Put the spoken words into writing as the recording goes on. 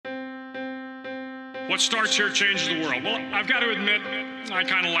What starts here changes the world. Well, I've got to admit, I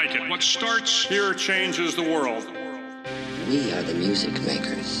kind of like it. What starts here changes the world. We are the music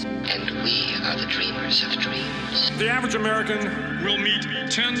makers, and we are the dreamers of dreams. The average American will meet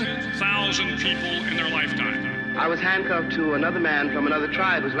 10,000 people in their lifetime. I was handcuffed to another man from another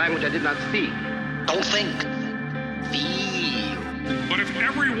tribe whose language I did not speak. Don't think. Feel. But if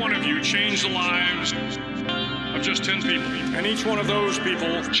every one of you changed the lives of just 10 people, and each one of those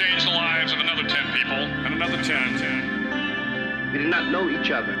people changed the lives of another 10 people, and another 10. We did not know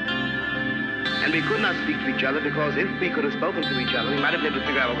each other. And we could not speak to each other because if we could have spoken to each other, we might have been able to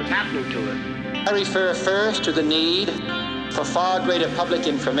figure out what was happening to us. I refer first to the need for far greater public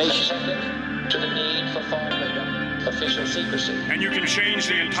information. To the need for far greater official secrecy. And you can change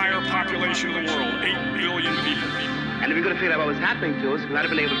the entire population of the world, 8 billion people. And if we could have figured out what was happening to us, we might have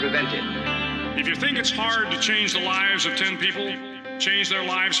been able to prevent it. If you think it's hard to change the lives of 10 people, change their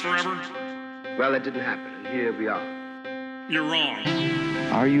lives forever, well, that didn't happen, and here we are. You're wrong.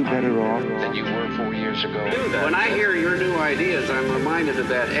 Are you better off than you were 4 years ago? When I hear your new ideas, I'm reminded of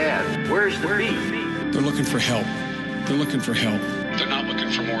that ad. Where's the beef? They're looking for help. They're looking for help. They're not looking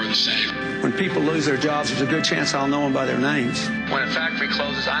for more of the same. When people lose their jobs, there's a good chance I'll know them by their names. When a factory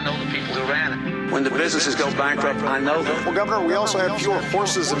closes, I know the people who ran it. When the businesses go bankrupt, I know them. Well, Governor, we also have fewer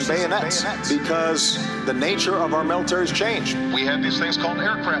horses and bayonets because the nature of our military's changed. We have these things called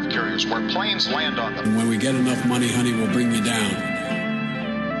aircraft carriers where planes land on them. And when we get enough money, honey, we'll bring you down.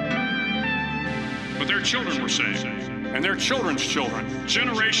 But their children were saved. And their children's children.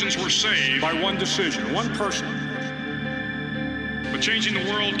 Generations were saved by one decision, one person. But changing the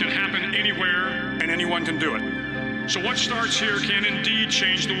world can happen anywhere, and anyone can do it. So what starts here can indeed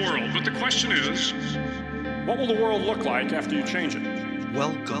change the world. But the question is, what will the world look like after you change it?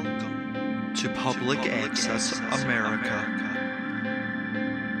 Welcome to Public Access America.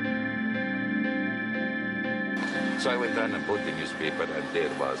 So I went down and bought the newspaper, and there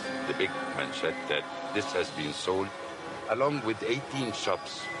was the big manchette that this has been sold along with 18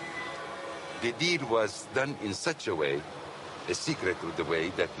 shops. The deal was done in such a way, a secret of the way,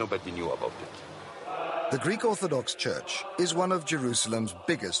 that nobody knew about it. The Greek Orthodox Church is one of Jerusalem's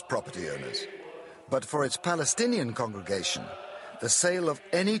biggest property owners. But for its Palestinian congregation, the sale of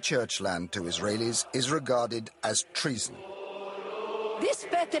any church land to Israelis is regarded as treason. This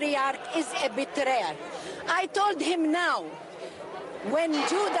patriarch is a betrayer. I told him now, when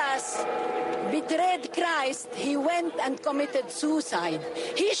Judas betrayed Christ, he went and committed suicide.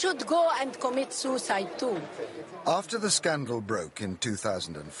 He should go and commit suicide too. After the scandal broke in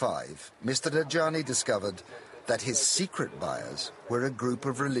 2005, Mr. Dajani discovered that his secret buyers were a group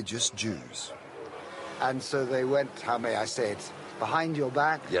of religious Jews. And so they went, how may I say it, behind your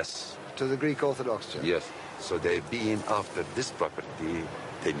back? Yes. To the Greek Orthodox Church? Yes. So they've been after this property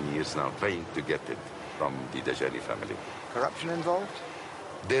 10 years now, trying to get it from the Dajani family. Corruption involved?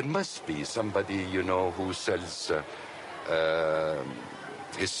 There must be somebody, you know, who sells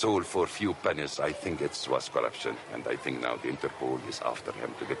his soul for few pennies. I think it was corruption, and I think now the Interpol is after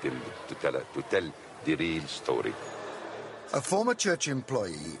him to get him to tell the real story. A former church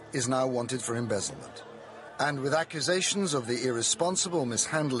employee is now wanted for embezzlement, and with accusations of the irresponsible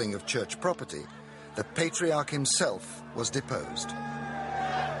mishandling of church property, the patriarch himself was deposed.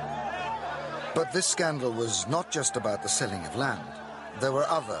 But this scandal was not just about the selling of land. There were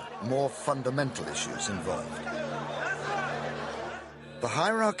other, more fundamental issues involved. The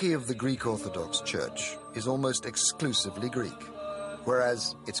hierarchy of the Greek Orthodox Church is almost exclusively Greek,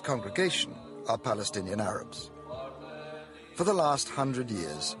 whereas its congregation are Palestinian Arabs. For the last 100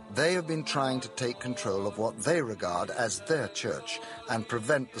 years, they have been trying to take control of what they regard as their church and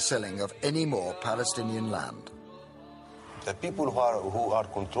prevent the selling of any more Palestinian land. The people who are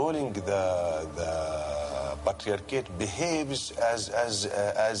controlling the patriarchate behaves as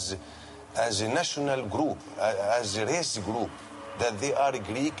a national group, as a race group, that they are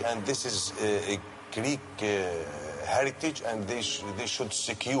Greek and this is a Greek heritage and they should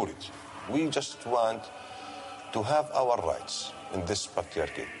secure it. We just want to have our rights in this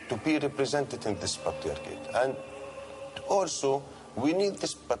patriarchate, to be represented in this patriarchate. And also, we need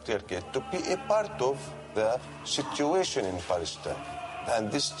this patriarchate to be a part of the situation in Palestine.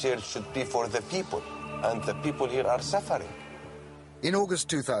 And this church should be for the people, and the people here are suffering. In August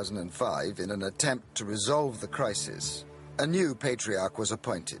 2005, in an attempt to resolve the crisis, a new patriarch was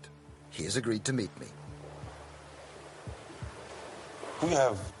appointed. He has agreed to meet me. We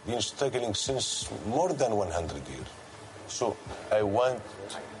have been struggling since more than 100 years. So I want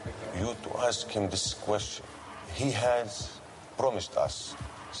you to ask him this question. He has promised us,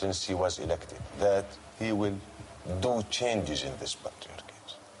 since he was elected, that he will do changes in this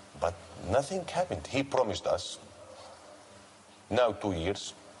patriarchate. But nothing happened. He promised us. Now 2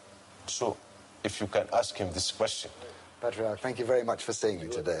 years. So if you can ask him this question. Patriarch, thank you very much for seeing me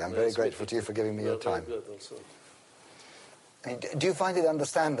today. I'm very grateful to you for giving me your time. Do you find it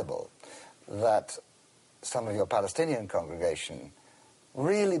understandable that some of your Palestinian congregation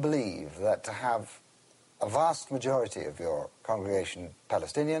really believe that to have a vast majority of your congregation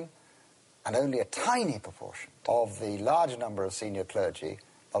Palestinian and only a tiny proportion of the large number of senior clergy,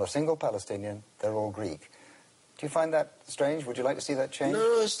 not a single Palestinian, they're all Greek? Do you find that strange? Would you like to see that change?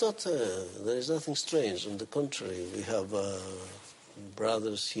 No, it's not. There is nothing strange. On the contrary, we have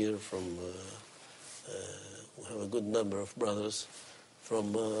brothers here from... we have a good number of brothers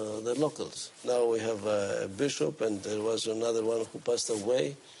from the locals. Now we have a bishop, and there was another one who passed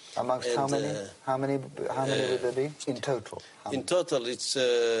away. Amongst and, how many would there be in total? In total, it's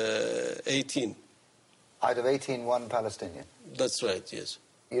 18. Out of 18, one Palestinian? That's right, yes.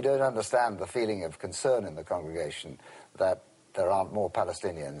 You don't understand the feeling of concern in the congregation that there aren't more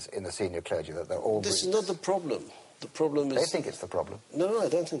Palestinians in the senior clergy, that they're all This Greeks. is not the problem. The problem is... They think it's the problem. No, I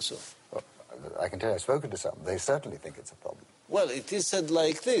don't think so. Well, I can tell you, I've spoken to some. They certainly think it's a problem. Well, it is said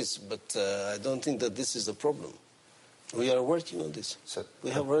like this, but I don't think that this is the problem. We are working on this. So,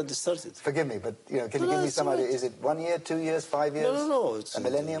 we have already started. Forgive me, but can you give me some idea? Is it 1 year, 2 years, 5 years? No. It's a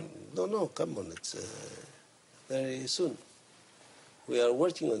millennium? No, come on. It's very soon. We are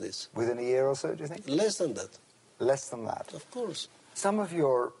working on this. Within a year or so, do you think? Less than that. Less than that? Of course. Some of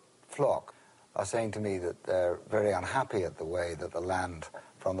your flock are saying to me that they're very unhappy at the way that the land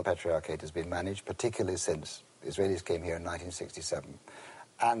from the Patriarchate has been managed, particularly since Israelis came here in 1967,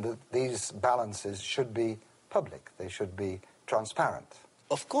 and that these balances should be public. They should be transparent.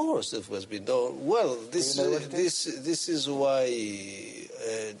 Of course, it must be done. Well, this is why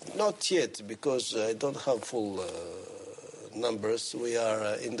not yet, because I don't have full numbers. We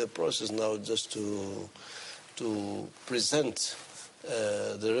are in the process now just to present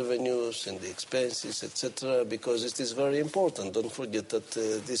the revenues and the expenses, etc., because it is very important. Don't forget that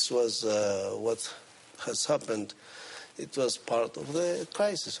this was what has happened. It was part of the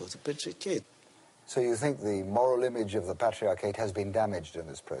crisis of the Patriarchate. So you think the moral image of the Patriarchate has been damaged in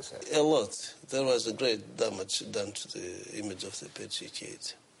this process? A lot. There was a great damage done to the image of the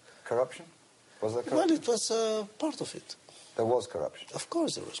Patriarchate. Corruption? Was there corruption? Well, it was part of it. There was corruption? Of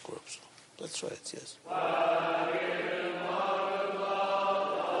course there was corruption. That's right, yes.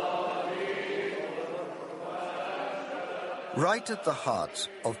 Right at the heart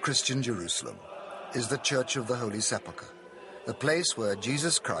of Christian Jerusalem is the Church of the Holy Sepulchre, the place where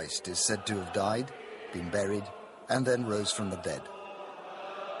Jesus Christ is said to have died, been buried, and then rose from the dead.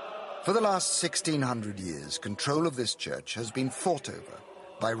 For the last 1600 years, control of this church has been fought over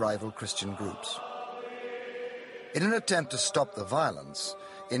by rival Christian groups. In an attempt to stop the violence,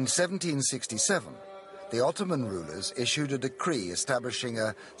 in 1767, the Ottoman rulers issued a decree establishing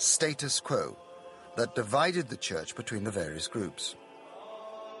a status quo that divided the church between the various groups.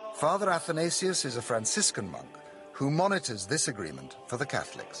 Father Athanasius is a Franciscan monk who monitors this agreement for the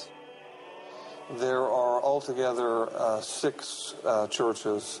Catholics. There are altogether 6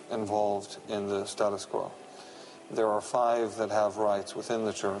 churches involved in the status quo. There are 5 that have rights within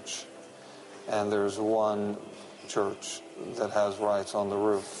the church, and there's 1 church that has rights on the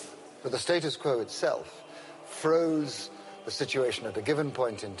roof. But the status quo itself froze the situation at a given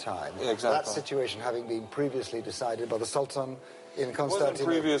point in time. Exactly. That situation having been previously decided by the Sultan in Constantinople. It wasn't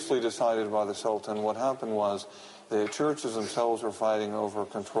previously decided by the Sultan. What happened was the churches themselves were fighting over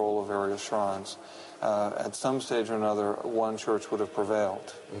control of various shrines. At some stage or another, 1 church would have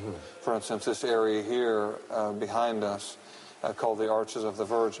prevailed. Mm-hmm. For instance, this area here behind us, called the Arches of the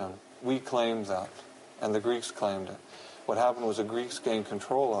Virgin, we claimed that, and the Greeks claimed it. What happened was the Greeks gained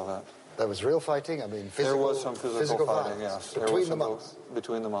control of it. There was real fighting? I mean, physical, there was some physical fighting, violence. yes. Between the monks?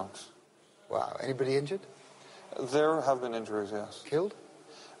 Between the monks. Wow. Anybody injured? There have been injuries, yes. Killed?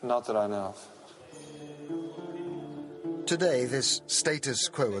 Not that I know of. Today, this status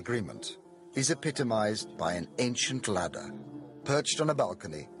quo agreement is epitomized by an ancient ladder perched on a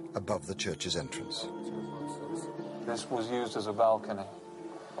balcony above the church's entrance. This was used as a balcony.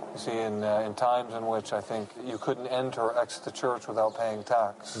 You see, in times in which I think you couldn't enter or exit the church without paying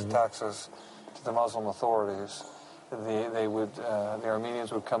taxes to the Muslim authorities, the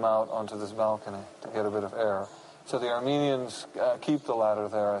Armenians would come out onto this balcony to get a bit of air. So the Armenians keep the ladder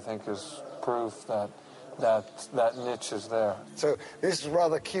there, I think, is proof that niche is there. So this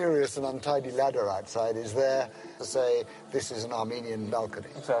rather curious and untidy ladder outside is there to say this is an Armenian balcony.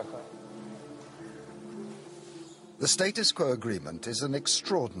 Exactly. The status quo agreement is an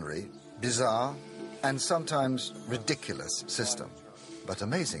extraordinary, bizarre, and sometimes ridiculous system. But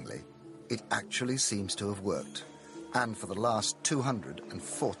amazingly, it actually seems to have worked, and for the last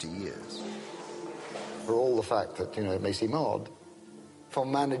 240 years. For all the fact that, it may seem odd, for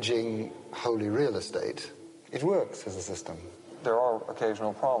managing holy real estate, it works as a system. There are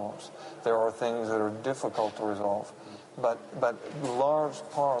occasional problems. There are things that are difficult to resolve. But large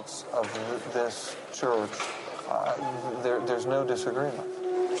parts of this church, there's no disagreement.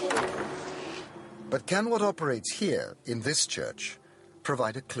 But can what operates here in this church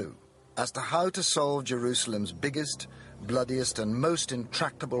provide a clue as to how to solve Jerusalem's biggest, bloodiest, and most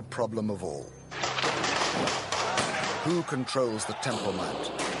intractable problem of all? Who controls the Temple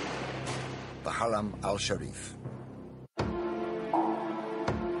Mount? The Haram al-Sharif.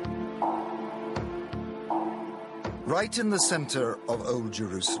 Right in the center of Old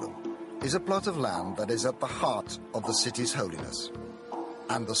Jerusalem is a plot of land that is at the heart of the city's holiness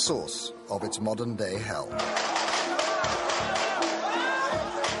and the source of its modern-day hell.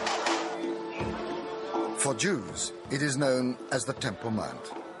 For Jews, it is known as the Temple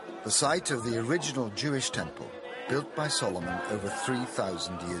Mount, the site of the original Jewish temple built by Solomon over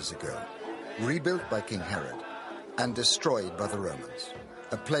 3,000 years ago, rebuilt by King Herod, and destroyed by the Romans,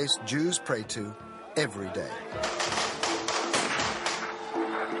 a place Jews pray to every day.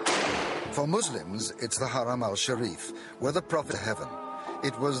 For Muslims, it's the Haram al-Sharif, where the Prophet of Heaven.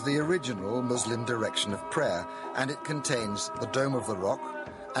 It was the original Muslim direction of prayer, and it contains the Dome of the Rock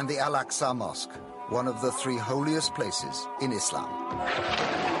and the Al-Aqsa Mosque, one of the 3 holiest places in Islam.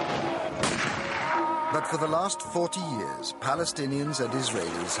 But for the last 40 years, Palestinians and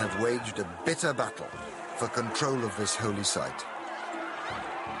Israelis have waged a bitter battle for control of this holy site.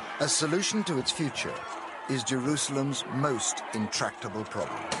 A solution to its future is Jerusalem's most intractable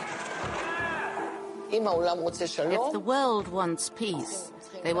problem. If the world wants peace,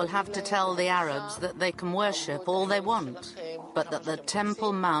 they will have to tell the Arabs that they can worship all they want, but that the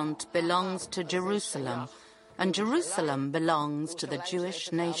Temple Mount belongs to Jerusalem, and Jerusalem belongs to the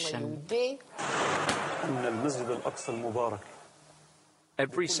Jewish nation.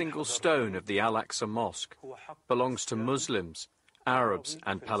 Every single stone of the Al-Aqsa Mosque belongs to Muslims, Arabs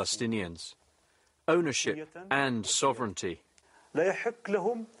and Palestinians. Ownership and sovereignty.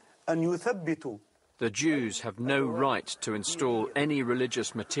 The Jews have no right to install any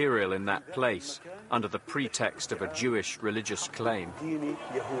religious material in that place under the pretext of a Jewish religious claim.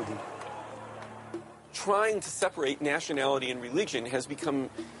 Trying to separate nationality and religion has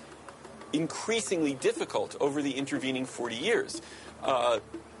become increasingly difficult over the intervening 40 years.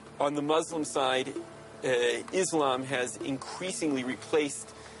 On the Muslim side, Islam has increasingly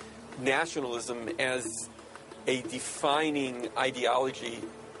replaced nationalism as a defining ideology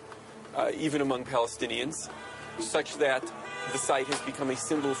even among Palestinians, such that the site has become a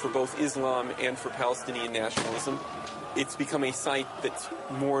symbol for both Islam and for Palestinian nationalism. It's become a site that's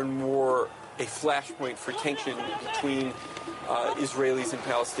more and more a flashpoint for tension between Israelis and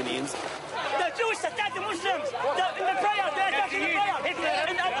Palestinians. The Jews attack the Muslims! In the prayer, they're attacking the prayer!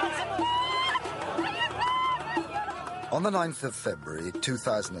 On the 9th of February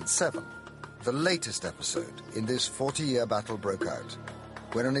 2007, the latest episode in this 40-year battle broke out,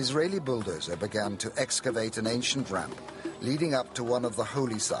 when an Israeli bulldozer began to excavate an ancient ramp leading up to one of the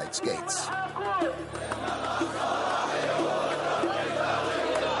holy site's gates.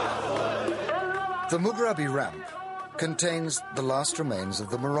 The Mughrabi ramp contains the last remains of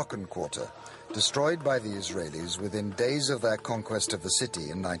the Moroccan quarter, destroyed by the Israelis within days of their conquest of the city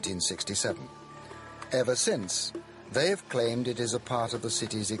in 1967. Ever since, they have claimed it is a part of the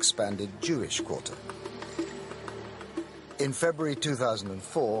city's expanded Jewish quarter. In February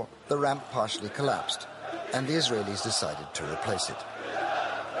 2004, the ramp partially collapsed, and the Israelis decided to replace it.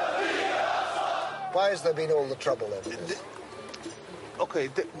 Why has there been all the trouble over this? Okay,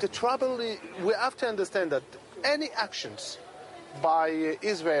 the trouble, we have to understand that any actions by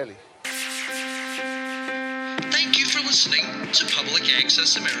Israeli. Thank you for listening to Public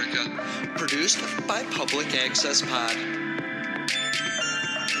Access America, produced by Public Access Pod.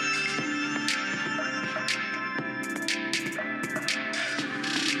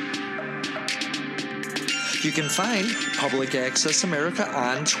 You can find Public Access America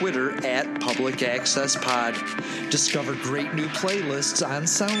on Twitter at Public Access Pod. Discover great new playlists on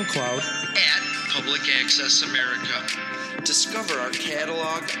SoundCloud at Public Access America. Discover our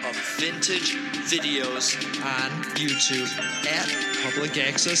catalog of vintage videos on YouTube at Public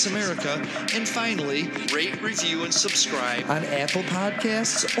Access America. And finally, rate, review, and subscribe on Apple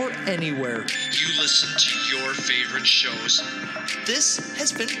Podcasts or anywhere you listen to your favorite shows. This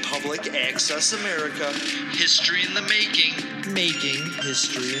has been Public Access America. History in the making. Making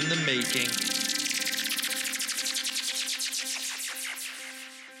history in the making.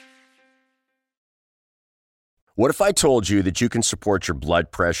 What if I told you that you can support your blood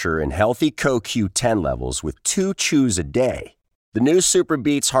pressure and healthy CoQ10 levels with 2 chews a day? The new Super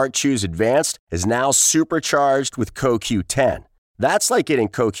Beats Heart Chews Advanced is now supercharged with CoQ10. That's like getting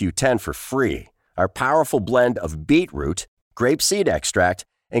CoQ10 for free. Our powerful blend of beetroot, grapeseed extract,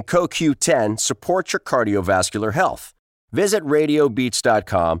 and CoQ10 supports your cardiovascular health. Visit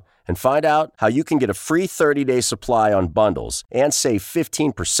radiobeats.com and find out how you can get a free 30-day supply on bundles and save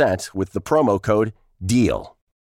 15% with the promo code DEAL.